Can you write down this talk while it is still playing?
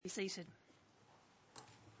seated.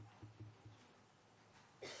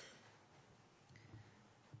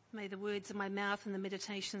 May the words of my mouth and the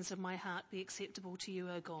meditations of my heart be acceptable to you,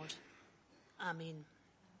 O God. Amen.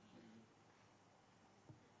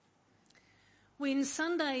 When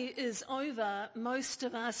Sunday is over, most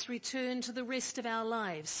of us return to the rest of our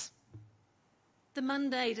lives. The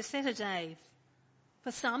Monday to Saturday.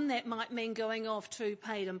 For some, that might mean going off to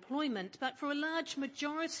paid employment, but for a large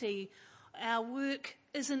majority, our work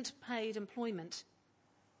isn't paid employment.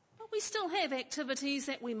 But we still have activities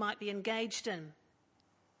that we might be engaged in.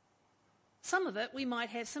 Some of it we might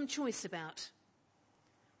have some choice about.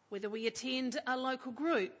 Whether we attend a local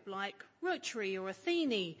group like Rotary or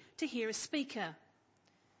Athene to hear a speaker.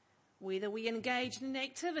 Whether we engage in an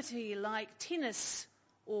activity like tennis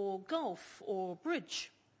or golf or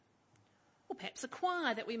bridge. Or perhaps a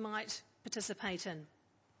choir that we might participate in.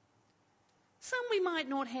 Some we might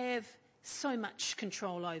not have so much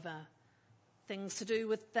control over. Things to do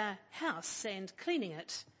with the house and cleaning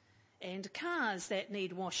it, and cars that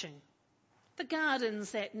need washing. The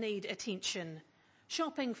gardens that need attention,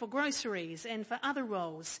 shopping for groceries and for other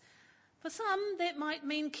roles. For some, that might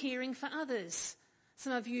mean caring for others.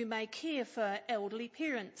 Some of you may care for elderly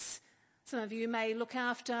parents. Some of you may look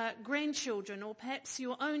after grandchildren or perhaps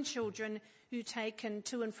your own children who take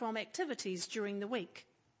to and from activities during the week.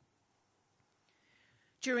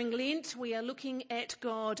 During Lent, we are looking at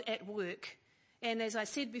God at work. And as I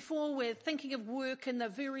said before, we're thinking of work in the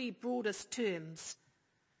very broadest terms.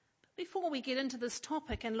 Before we get into this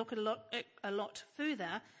topic and look at a lot further,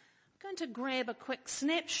 I'm going to grab a quick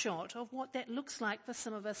snapshot of what that looks like for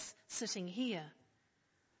some of us sitting here.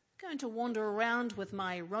 I'm going to wander around with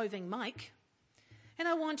my roving mic, and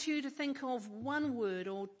I want you to think of one word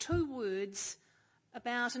or two words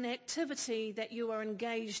about an activity that you are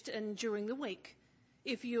engaged in during the week.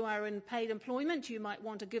 If you are in paid employment, you might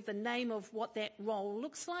want to give the name of what that role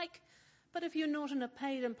looks like. But if you're not in a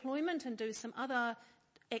paid employment and do some other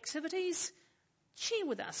activities, share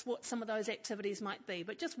with us what some of those activities might be,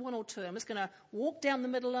 but just one or two. I'm just going to walk down the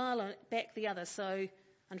middle aisle and back the other, so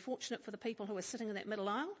unfortunate for the people who are sitting in that middle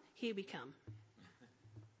aisle, here we come.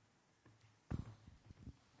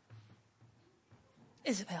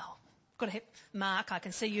 Isabel, got to hit Mark, I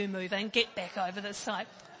can see you moving, get back over this side.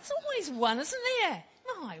 There's always one, isn't there?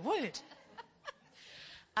 My word.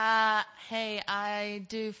 Hey, I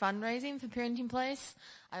do fundraising for Parenting Place.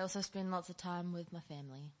 I also spend lots of time with my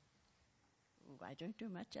family. I don't do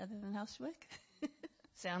much other than housework.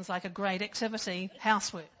 Sounds like a great activity,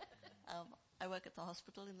 housework. I work at the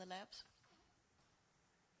hospital in the labs.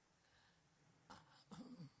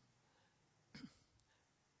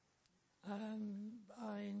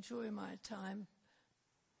 I enjoy my time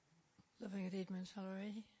living at Edmund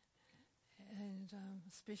Hillary and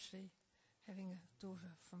especially having a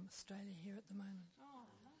daughter from Australia here at the moment. Oh,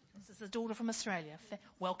 this is a daughter from Australia.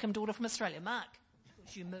 Welcome, daughter from Australia. Mark,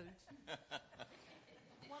 as you moved.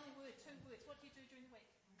 One word, two words. What do you do during the week?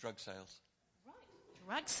 Drug sales. Right,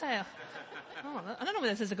 drug sale. Oh, I don't know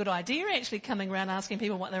whether this is a good idea, actually, coming around asking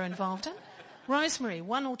people what they're involved in. Rosemary,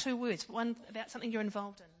 one or two words. One about something you're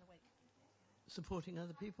involved in the week. Supporting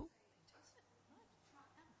other people.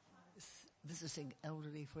 Visiting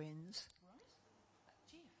elderly friends.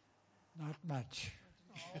 Not much.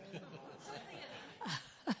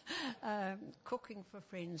 Cooking for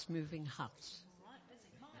friends, moving house.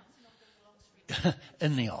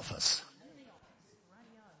 In the office.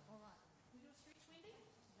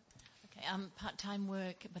 Okay, part-time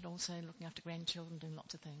work, but also looking after grandchildren, doing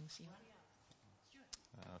lots of things. Yeah.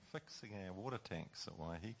 Fixing our water tanks at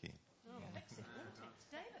Waiheke. Oh, fixing water tanks.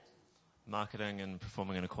 David? Marketing and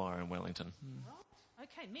performing in a choir in Wellington. Right.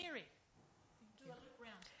 Okay, Mary. Do a look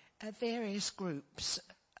round. Various groups,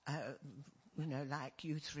 like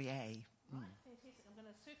U3A. Right, fantastic. I'm going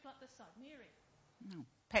to circle up this side. Mary. No.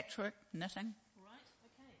 Patchwork, knitting. Right,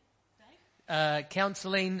 okay. Dave?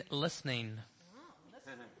 Counselling, listening. Oh,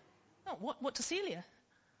 listening. Oh, what to Celia?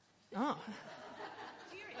 Oh.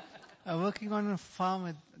 Working on a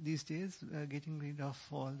farm these days, getting rid of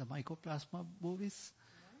all the mycoplasma bovis.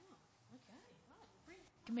 Oh, okay. Right.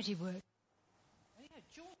 Committee work. There you go.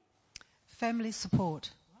 George. Family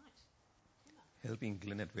support. Right. Helping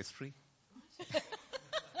Glen at Westbury. Right.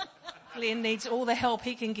 Glenn needs all the help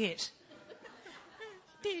he can get.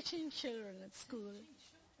 Teaching children at school.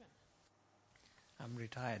 I'm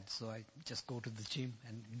retired, so I just go to the gym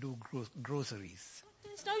and do groceries.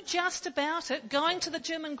 There's no just about it. Going to the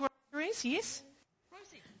gym and groceries, yes?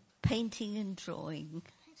 Rosie? Painting and drawing.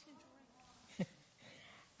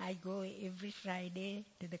 I go every Friday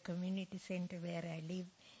to the community centre where I live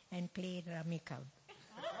and play rummy cub.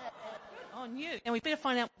 on you. And we better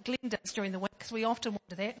find out what Glenn does during the week, because we often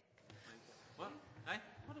wonder that. What? Hey?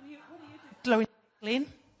 What do you do, Glenn?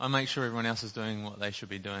 I make sure everyone else is doing what they should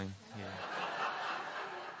be doing. Yeah.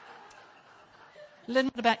 Lynn,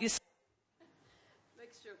 what about you?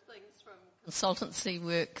 Mixture of things from consultancy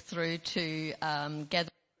work through to gather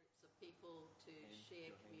groups of people to share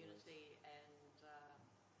community and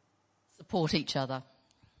support each other.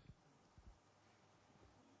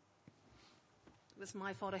 It was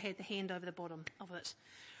my fault. I had the hand over the bottom of it.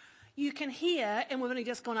 You can hear, and we've only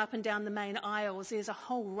just gone up and down the main aisles, there's a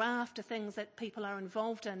whole raft of things that people are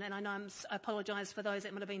involved in, and I know I apologise for those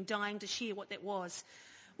that might have been dying to share what that was.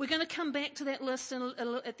 We're going to come back to that list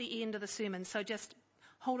at the end of the sermon, so just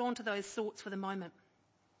hold on to those thoughts for the moment.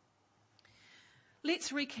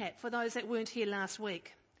 Let's recap for those that weren't here last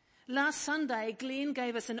week. Last Sunday, Glenn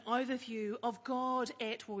gave us an overview of God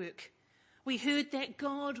at work. We heard that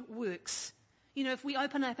God works. You know, if we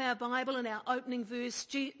open up our Bible in our opening verse,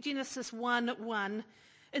 Genesis 1:1,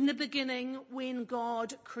 in the beginning when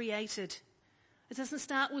God created. It doesn't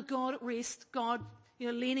start with God at rest, God,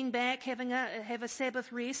 leaning back, have a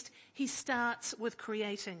Sabbath rest. He starts with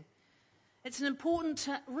creating. It's important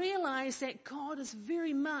to realise that God is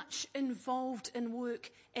very much involved in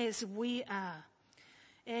work as we are.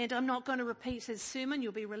 And I'm not going to repeat his sermon.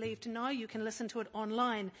 You'll be relieved to know you can listen to it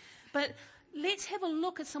online. But let's have a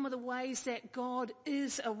look at some of the ways that God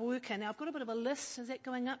is a worker. Now, I've got a bit of a list. Is that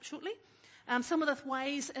going up shortly? Some of the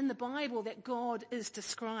ways in the Bible that God is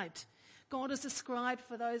described. God is described,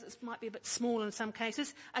 for those that might be a bit small in some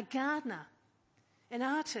cases, a gardener, an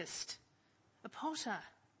artist, a potter,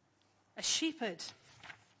 a shepherd,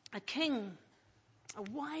 a king, a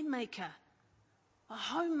winemaker, a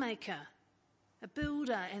homemaker, a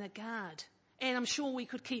builder and a guard. And I'm sure we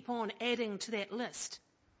could keep on adding to that list.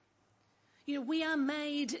 We are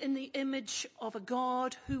made in the image of a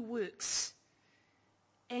God who works.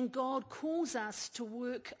 And God calls us to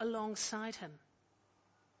work alongside him.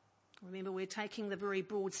 Remember, we're taking the very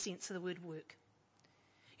broad sense of the word work.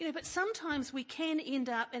 But sometimes we can end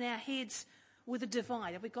up in our heads with a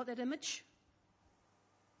divide. Have we got that image?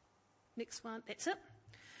 Next one, that's it.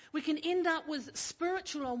 We can end up with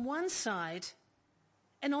spiritual on one side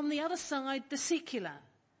and on the other side, the secular.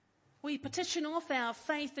 We petition off our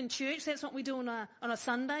faith in church. That's what we do on a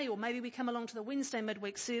Sunday, or maybe we come along to the Wednesday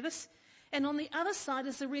midweek service. And on the other side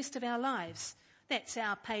is the rest of our lives. That's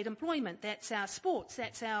our paid employment. That's our sports.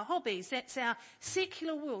 That's our hobbies. That's our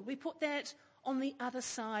secular world. We put that on the other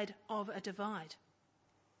side of a divide.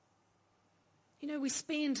 We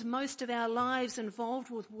spend most of our lives involved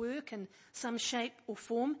with work in some shape or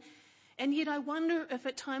form. And yet I wonder if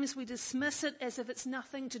at times we dismiss it as if it's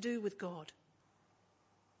nothing to do with God.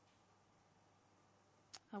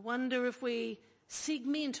 I wonder if we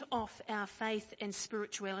segment off our faith and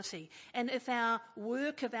spirituality, and if our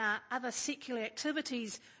work, of our other secular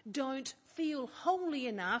activities don't feel holy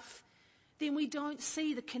enough, then we don't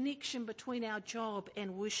see the connection between our job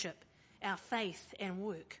and worship, our faith and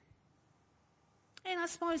work. And I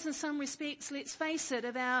suppose in some respects, let's face it,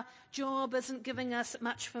 if our job isn't giving us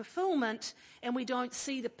much fulfillment and we don't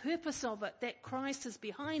see the purpose of it, that Christ is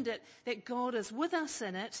behind it, that God is with us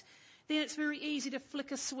in it, then it's very easy to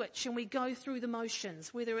flick a switch and we go through the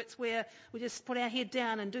motions, whether it's where we just put our head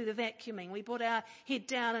down and do the vacuuming, we put our head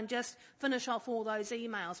down and just finish off all those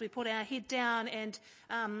emails, we put our head down and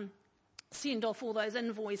send off all those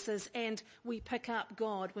invoices, and we pick up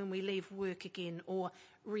God when we leave work again or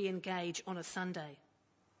re-engage on a Sunday.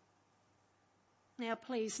 Now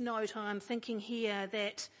please note, I'm thinking here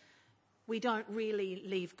that we don't really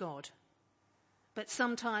leave God. But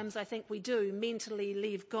sometimes I think we do mentally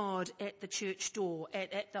leave God at the church door,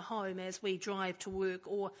 at the home as we drive to work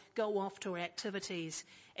or go off to our activities,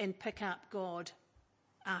 and pick up God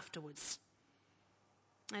afterwards.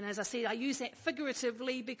 And as I said, I use that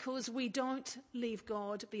figuratively because we don't leave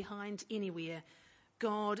God behind anywhere.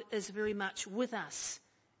 God is very much with us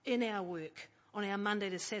in our work on our Monday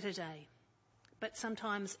to Saturday. But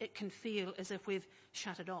sometimes it can feel as if we've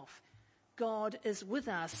shut it off. God is with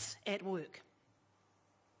us at work.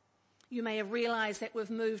 You may have realised that we've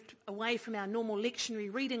moved away from our normal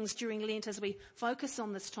lectionary readings during Lent as we focus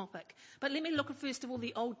on this topic. But let me look at first of all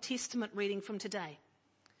the Old Testament reading from today.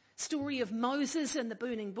 Story of Moses in the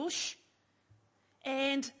burning bush.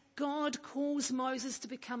 And God calls Moses to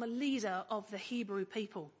become a leader of the Hebrew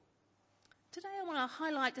people. Today I want to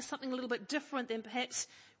highlight just something a little bit different than perhaps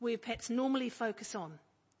we normally focus on.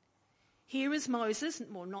 Here is Moses,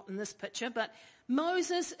 well, not in this picture, but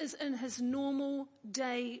Moses is in his normal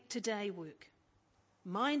day-to-day work,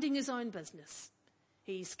 minding his own business.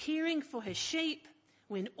 He's caring for his sheep,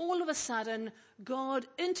 when all of a sudden God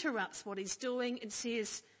interrupts what he's doing and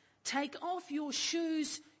says, take off your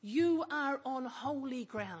shoes, you are on holy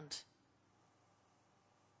ground.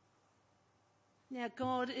 Now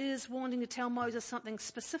God is wanting to tell Moses something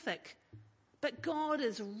specific, but God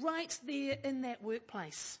is right there in that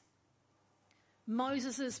workplace,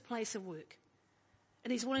 Moses' place of work.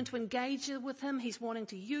 And he's wanting to engage with him, he's wanting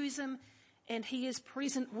to use him, and he is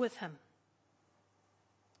present with him.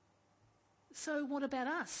 So what about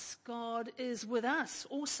us? God is with us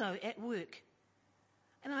also at work.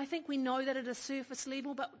 And I think we know that at a surface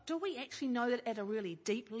level, but do we actually know that at a really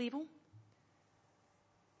deep level?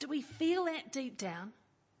 Do we feel that deep down?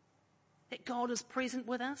 That God is present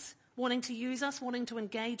with us, wanting to use us, wanting to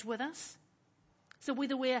engage with us? So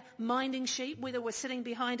whether we're minding sheep, whether we're sitting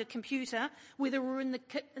behind a computer, whether we're in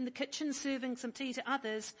the kitchen serving some tea to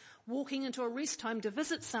others, walking into a rest home to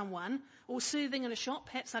visit someone, or serving in a shop,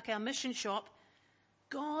 perhaps like our mission shop,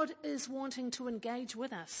 God is wanting to engage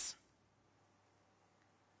with us.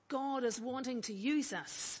 God is wanting to use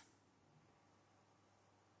us.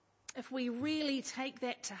 If we really take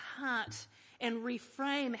that to heart and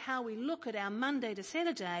reframe how we look at our Monday to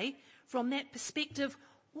Saturday from that perspective,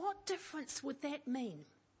 what difference would that mean?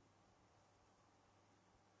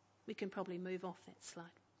 We can probably move off that slide.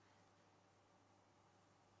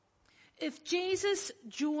 If Jesus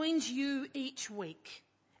joined you each week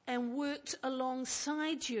and worked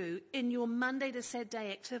alongside you in your Monday to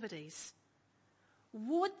Saturday activities,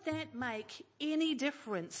 would that make any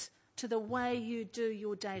difference to the way you do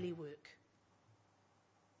your daily work?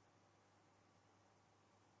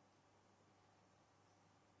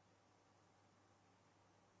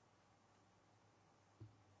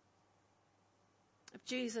 If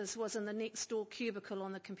Jesus was in the next door cubicle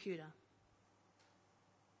on the computer,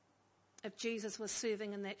 if Jesus was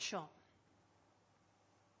serving in that shop,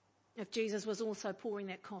 if Jesus was also pouring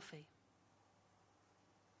that coffee,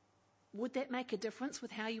 would that make a difference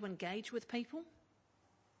with how you engage with people?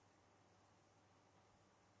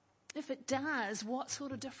 If it does, what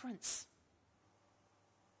sort of difference?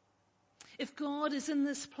 If God is in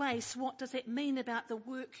this place, what does that mean about the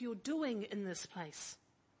work you're doing in this place?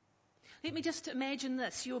 Let me just imagine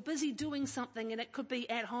this. You're busy doing something, and it could be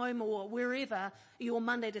at home or wherever you're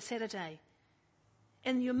Monday to Saturday.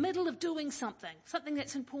 In the middle of doing something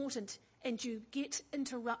that's important, and you get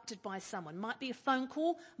interrupted by someone. Might be a phone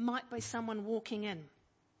call, might be someone walking in.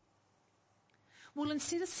 Well,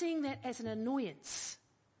 instead of seeing that as an annoyance,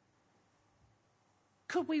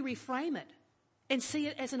 could we reframe it and see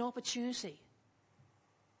it as an opportunity?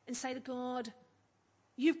 And say to God,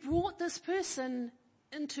 you've brought this person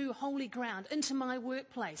into holy ground, into my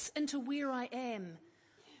workplace, into where I am.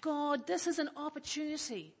 God, this is an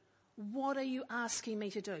opportunity. What are you asking me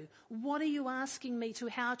to do? What are you asking me to,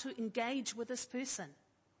 how to engage with this person?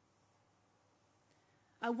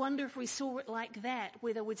 I wonder if we saw it like that,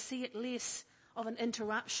 whether we'd see it less of an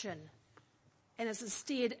interruption and as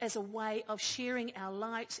instead as a way of sharing our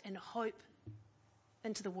light and hope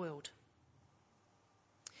into the world.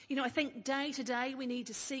 You know, I think day to day we need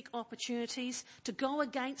to seek opportunities to go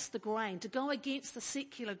against the grain, to go against the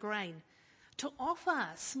secular grain, to offer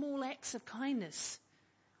small acts of kindness,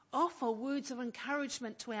 offer words of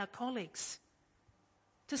encouragement to our colleagues,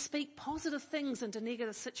 to speak positive things into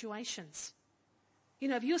negative situations. You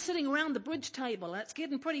know, if you're sitting around the bridge table and it's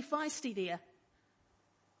getting pretty feisty there,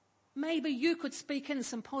 maybe you could speak in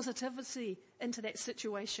some positivity into that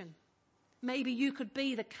situation. Maybe you could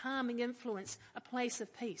be the calming influence, a place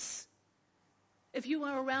of peace. If you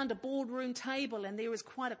are around a boardroom table and there is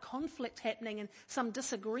quite a conflict happening and some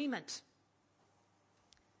disagreement,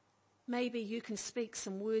 maybe you can speak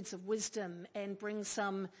some words of wisdom and bring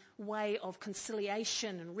some way of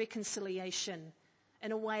conciliation and reconciliation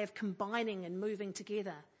and a way of combining and moving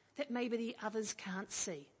together that maybe the others can't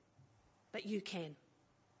see, but you can.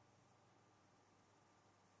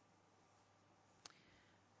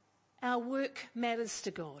 Our work matters to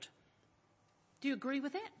God. Do you agree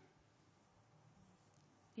with that?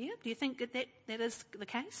 Yeah? Do you think that is the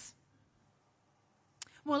case?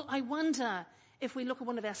 Well, I wonder if we look at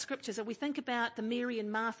one of our scriptures, if we think about the Mary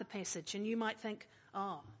and Martha passage, and you might think,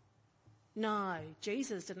 oh, no,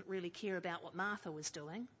 Jesus didn't really care about what Martha was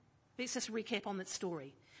doing. Let's just recap on that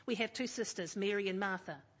story. We have two sisters, Mary and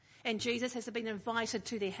Martha, and Jesus has been invited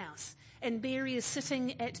to their house, and Mary is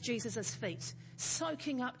sitting at Jesus' feet,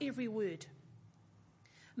 soaking up every word.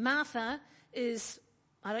 Martha is,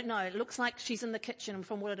 I don't know, it looks like she's in the kitchen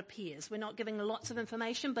from what it appears. We're not giving lots of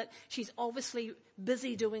information, but she's obviously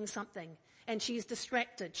busy doing something, and she's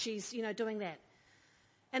distracted. She's, doing that.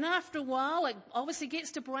 And after a while, it obviously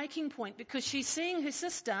gets to breaking point because she's seeing her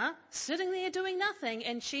sister sitting there doing nothing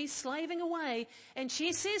and she's slaving away. And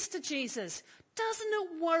she says to Jesus, "Doesn't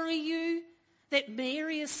it worry you that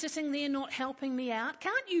Mary is sitting there not helping me out?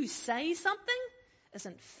 Can't you say something?"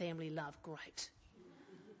 Isn't family love great?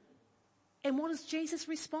 And what does Jesus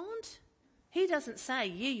respond? He doesn't say,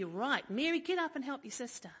 "Yeah, you're right. Mary, get up and help your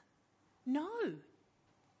sister." No.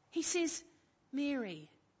 He says, "Mary,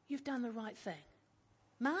 you've done the right thing.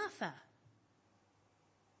 Martha,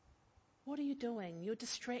 what are you doing? You're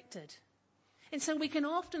distracted." And so we can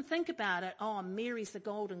often think about it, oh, Mary's the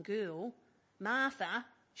golden girl. Martha,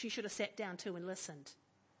 she should have sat down too and listened.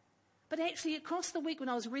 But actually, across the week when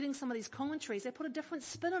I was reading some of these commentaries, they put a different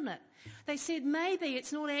spin on it. They said maybe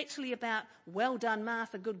it's not actually about, well done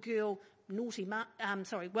Martha, good girl,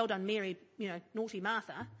 well done Mary, naughty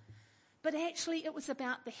Martha. But actually it was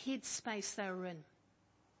about the headspace they were in.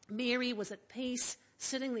 Mary was at peace,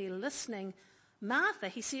 sitting there listening. Martha,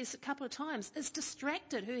 he says a couple of times, is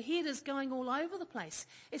distracted. Her head is going all over the place.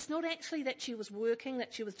 It's not actually that she was working,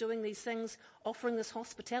 that she was doing these things, offering this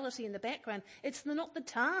hospitality in the background. It's not the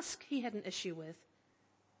task he had an issue with.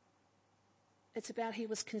 It's about he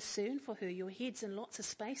was concerned for her. Your head's in lots of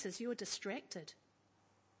spaces. You're distracted.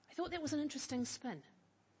 I thought that was an interesting spin.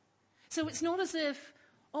 So it's not as if,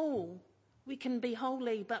 we can be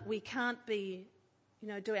holy, but we can't be,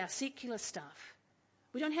 do our secular stuff.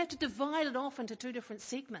 We don't have to divide it off into two different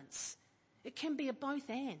segments. It can be a both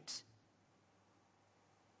and.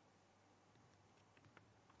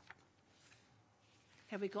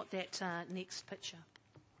 Have we got that next picture?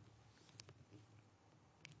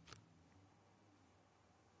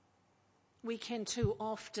 We can too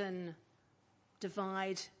often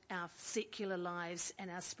divide our secular lives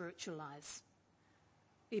and our spiritual lives.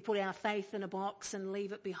 We put our faith in a box and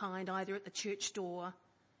leave it behind either at the church door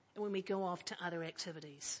and when we go off to other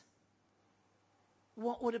activities.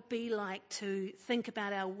 What would it be like to think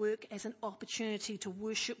about our work as an opportunity to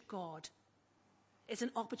worship God, as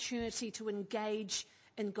an opportunity to engage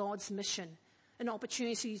in God's mission, an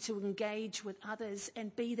opportunity to engage with others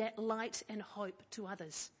and be that light and hope to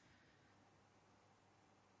others?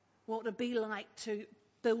 What would it be like to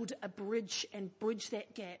build a bridge and bridge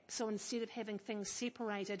that gap so instead of having things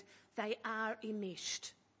separated, they are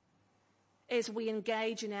enmeshed? As we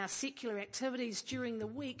engage in our secular activities during the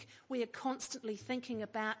week, we are constantly thinking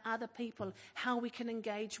about other people, how we can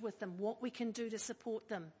engage with them, what we can do to support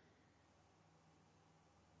them.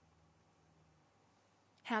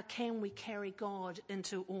 How can we carry God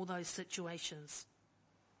into all those situations?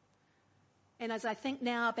 And as I think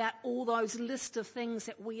now about all those list of things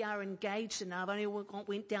that we are engaged in, I've only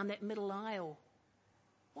went down that middle aisle.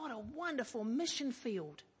 What a wonderful mission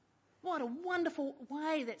field. What a wonderful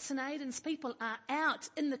way that St. Aidan's people are out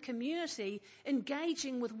in the community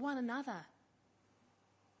engaging with one another.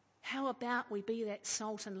 How about we be that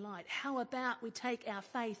salt and light? How about we take our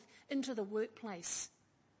faith into the workplace?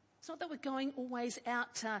 It's not that we're going always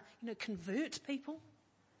out to, convert people,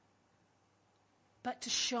 but to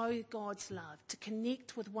show God's love, to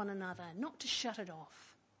connect with one another, not to shut it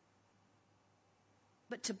off,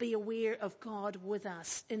 but to be aware of God with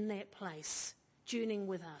us in that place, journeying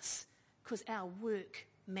with us, because our work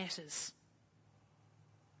matters.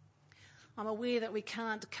 I'm aware that we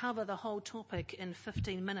can't cover the whole topic in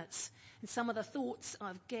 15 minutes, and some of the thoughts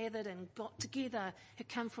I've gathered and got together have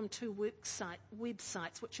come from two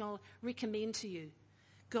websites which I'll recommend to you: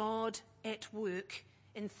 God at Work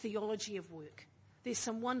and Theology of Work. There's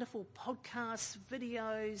some wonderful podcasts,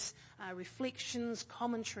 videos, reflections,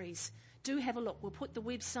 commentaries. Do have a look. We'll put the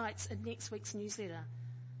websites in next week's newsletter.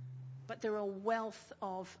 But there are a wealth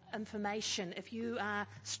of information. If you are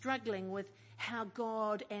struggling with how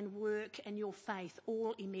God and work and your faith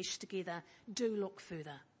all enmesh together, do look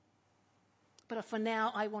further. But for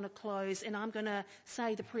now, I want to close, and I'm going to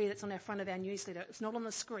say the prayer that's on the front of our newsletter. It's not on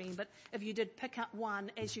the screen, but if you did pick up one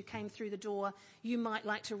as you came through the door, you might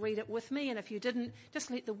like to read it with me, and if you didn't, just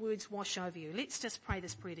let the words wash over you. Let's just pray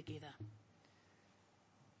this prayer together.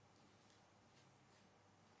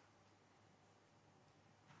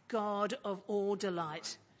 God of all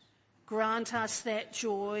delight, grant us that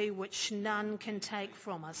joy which none can take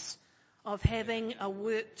from us, of having a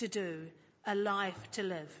work to do, a life to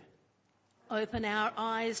live. Open our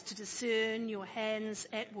eyes to discern your hands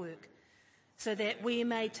at work, so that we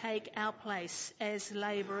may take our place as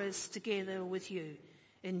labourers together with you.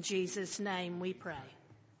 In Jesus' name we pray.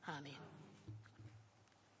 Amen.